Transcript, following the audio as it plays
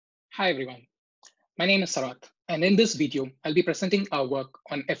Hi everyone, my name is Sarath, and in this video, I'll be presenting our work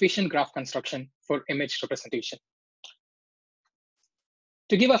on efficient graph construction for image representation.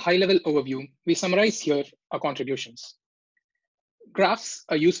 To give a high-level overview, we summarize here our contributions. Graphs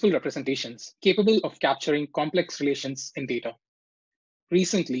are useful representations capable of capturing complex relations in data.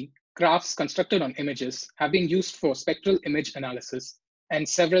 Recently, graphs constructed on images have been used for spectral image analysis and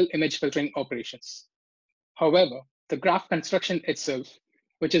several image filtering operations. However, the graph construction itself,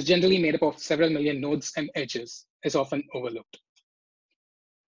 which is generally made up of several million nodes and edges, is often overlooked.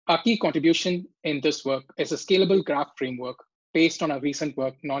 Our key contribution in this work is a scalable graph framework based on our recent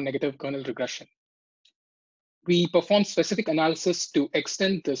work, non-negative kernel regression. We perform specific analysis to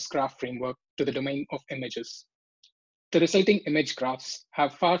extend this graph framework to the domain of images. The resulting image graphs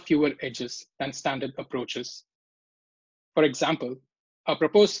have far fewer edges than standard approaches. For example, our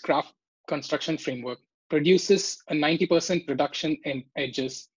proposed graph construction framework produces a 90% reduction in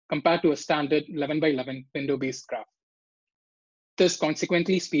edges compared to a standard 11 by 11 window-based graph. This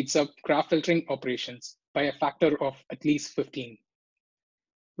consequently speeds up graph filtering operations by a factor of at least 15.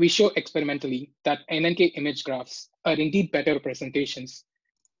 We show experimentally that NNK image graphs are indeed better representations.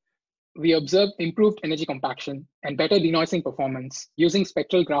 We observe improved energy compaction and better denoising performance using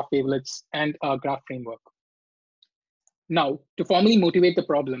spectral graph wavelets and our graph framework. Now, to formally motivate the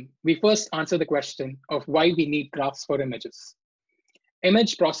problem, we first answer the question of why we need graphs for images.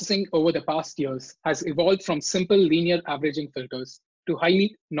 Image processing over the past years has evolved from simple linear averaging filters to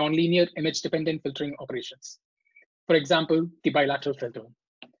highly nonlinear image-dependent filtering operations. For example, the bilateral filter.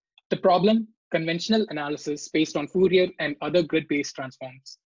 The problem, conventional analysis based on Fourier and other grid-based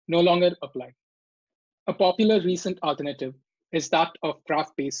transforms, no longer apply. A popular recent alternative is that of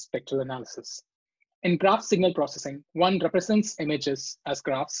graph-based spectral analysis. In graph signal processing, one represents images as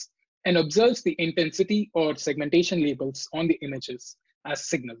graphs and observes the intensity or segmentation labels on the images as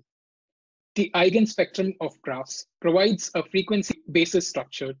signal. The eigenspectrum of graphs provides a frequency basis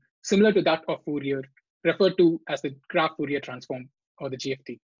structure similar to that of Fourier, referred to as the graph Fourier transform or the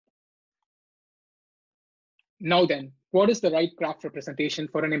GFT. Now then, what is the right graph representation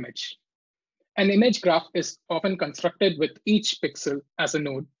for an image? An image graph is often constructed with each pixel as a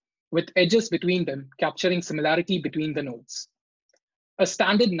node, with edges between them capturing similarity between the nodes. A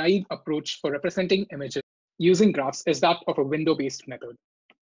standard naive approach for representing images using graphs is that of a window-based method.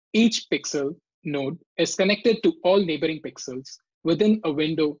 Each pixel node is connected to all neighboring pixels within a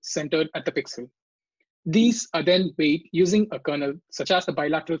window centered at the pixel. These are then weighed using a kernel, such as the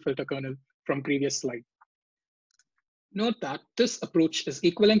bilateral filter kernel from previous slide. Note that this approach is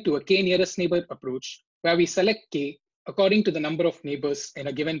equivalent to a k-nearest neighbor approach, where we select k according to the number of neighbors in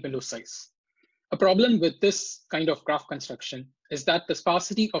a given window size. A problem with this kind of graph construction is that the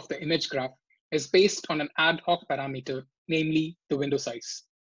sparsity of the image graph is based on an ad hoc parameter, namely the window size.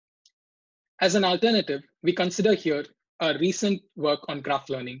 As an alternative, we consider here our recent work on graph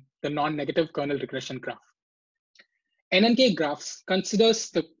learning, the non-negative kernel regression graph. NNK graphs considers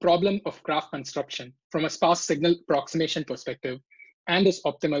the problem of graph construction from a sparse signal approximation perspective and is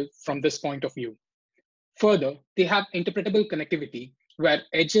optimal from this point of view. Further, they have interpretable connectivity where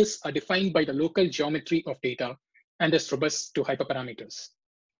edges are defined by the local geometry of data and is robust to hyperparameters.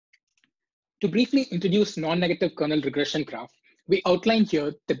 To briefly introduce non-negative kernel regression graph, we outline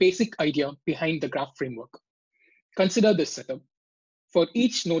here the basic idea behind the graph framework. Consider this setup. For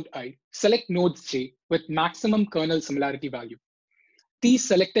each node I, select nodes j with maximum kernel similarity value. These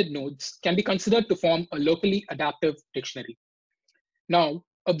selected nodes can be considered to form a locally adaptive dictionary. Now,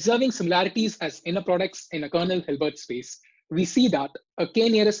 observing similarities as inner products in a kernel Hilbert space, we see that a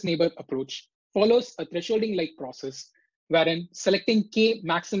k-nearest neighbor approach follows a thresholding-like process wherein selecting k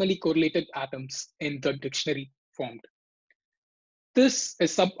maximally correlated atoms in the dictionary formed. This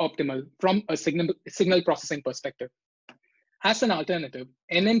is suboptimal from a signal processing perspective. As an alternative,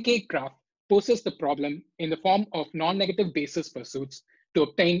 NNK graph poses the problem in the form of non-negative basis pursuits to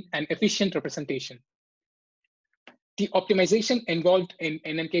obtain an efficient representation. The optimization involved in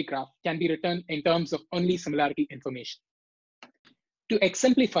NNK graph can be written in terms of only similarity information. To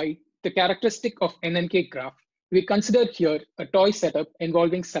exemplify the characteristic of NNK graph, we consider here a toy setup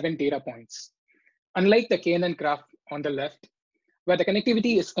involving 7 data points. Unlike the KNN graph on the left, where the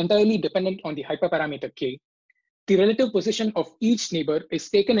connectivity is entirely dependent on the hyperparameter k, the relative position of each neighbor is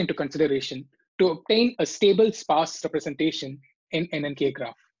taken into consideration to obtain a stable sparse representation in NNK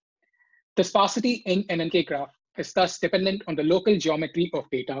graph. The sparsity in NNK graph is thus dependent on the local geometry of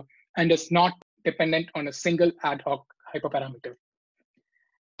data and is not dependent on a single ad hoc hyperparameter.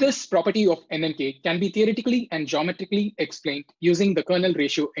 This property of NNK can be theoretically and geometrically explained using the kernel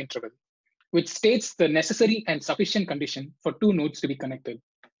ratio interval, which states the necessary and sufficient condition for 2 nodes to be connected.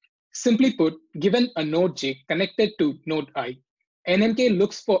 Simply put, given a node J connected to node I, NNK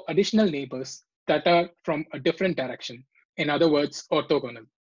looks for additional neighbors that are from a different direction, in other words, orthogonal.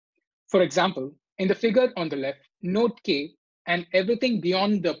 For example, in the figure on the left, node K and everything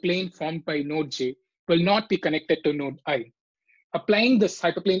beyond the plane formed by node J will not be connected to node I. Applying this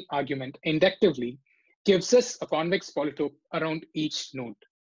hyperplane argument inductively gives us a convex polytope around each node.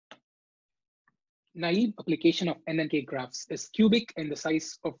 Naive application of NNK graphs is cubic in the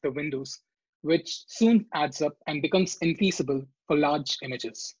size of the windows, which soon adds up and becomes infeasible for large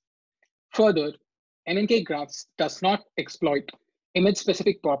images. Further, NNK graphs does not exploit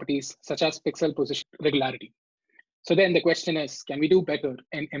image-specific properties such as pixel position regularity. So then the question is, can we do better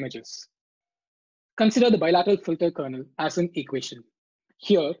in images? Consider the bilateral filter kernel as an equation.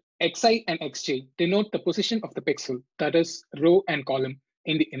 Here, xi and xj denote the position of the pixel, that is, row and column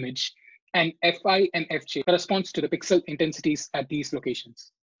in the image, and fi and fj corresponds to the pixel intensities at these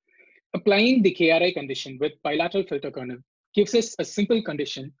locations. Applying the KRI condition with bilateral filter kernel gives us a simple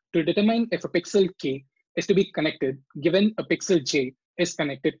condition to determine if a pixel k is to be connected given a pixel j is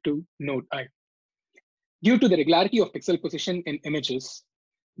connected to node I. Due to the regularity of pixel position in images,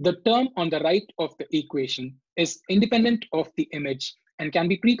 the term on the right of the equation is independent of the image and can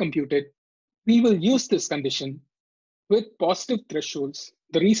be pre-computed. We will use this condition with positive thresholds,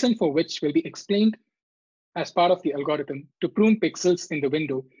 the reason for which will be explained as part of the algorithm to prune pixels in the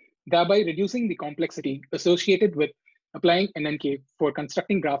window, thereby reducing the complexity associated with applying NNK for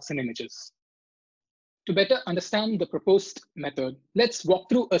constructing graphs and images. To better understand the proposed method, let's walk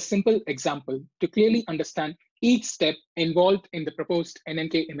through a simple example to clearly understand each step involved in the proposed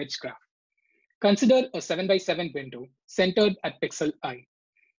NNK image graph. Consider a 7x7 window centered at pixel I.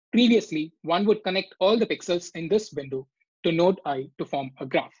 Previously, one would connect all the pixels in this window to node I to form a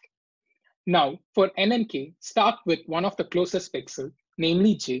graph. Now, for NNK, start with one of the closest pixels,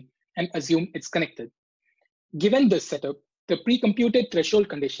 namely J, and assume it's connected. Given this setup, the pre-computed threshold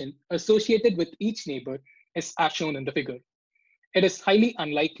condition associated with each neighbor is as shown in the figure. It is highly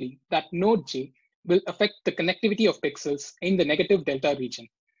unlikely that node J will affect the connectivity of pixels in the negative delta region.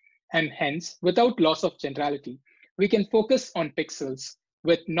 And hence, without loss of generality, we can focus on pixels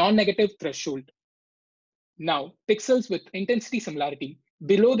with non-negative threshold. Now, pixels with intensity similarity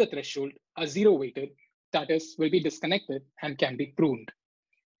below the threshold are zero weighted, that is, will be disconnected and can be pruned.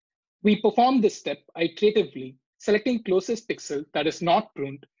 We perform this step iteratively, selecting closest pixel that is not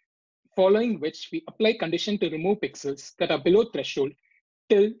pruned, following which we apply condition to remove pixels that are below threshold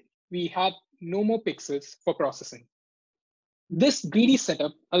till we have no more pixels for processing. This greedy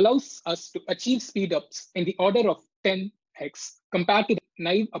setup allows us to achieve speedups in the order of 10x compared to the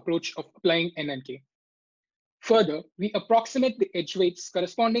naive approach of applying NNK. Further, we approximate the edge weights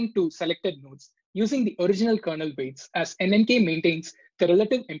corresponding to selected nodes using the original kernel weights, as NNK maintains the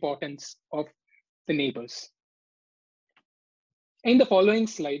relative importance of the neighbors. In the following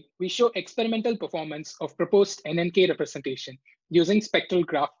slide, we show experimental performance of proposed NNK representation using spectral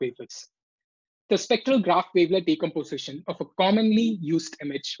graph wavelets. The spectral graph wavelet decomposition of a commonly used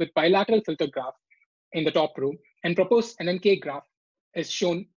image with bilateral filter graph in the top row and proposed NNK graph is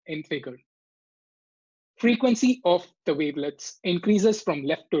shown in figure. Frequency of the wavelets increases from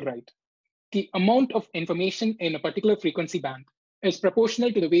left to right. The amount of information in a particular frequency band is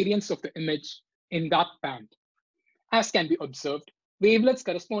proportional to the variance of the image in that band. As can be observed, wavelets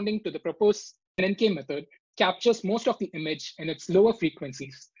corresponding to the proposed NNK method captures most of the image in its lower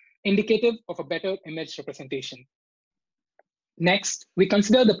frequencies, indicative of a better image representation. Next, we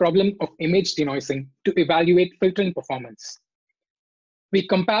consider the problem of image denoising to evaluate filtering performance. We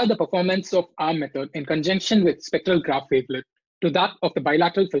compare the performance of our method in conjunction with spectral graph wavelet to that of the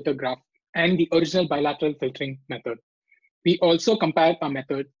bilateral filter graph and the original bilateral filtering method. We also compare our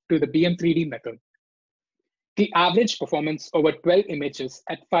method to the BM3D method. The average performance over 12 images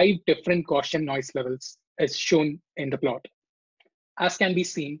at 5 different Gaussian noise levels is shown in the plot. As can be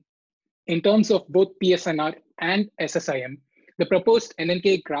seen, in terms of both PSNR and SSIM, the proposed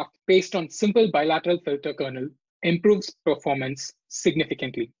NNK graph based on simple bilateral filter kernel improves performance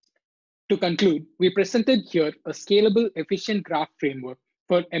significantly. To conclude, we presented here a scalable, efficient graph framework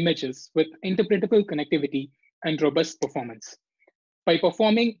for images with interpretable connectivity and robust performance. By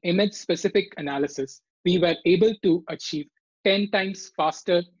performing image-specific analysis, we were able to achieve 10 times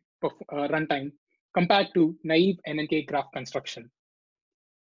faster runtime compared to naive NNK graph construction.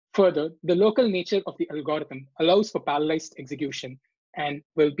 Further, the local nature of the algorithm allows for parallelized execution and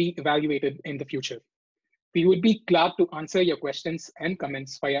will be evaluated in the future. We would be glad to answer your questions and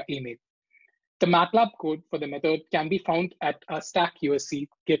comments via email. The MATLAB code for the method can be found at our Stack USC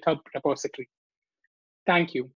GitHub repository. Thank you.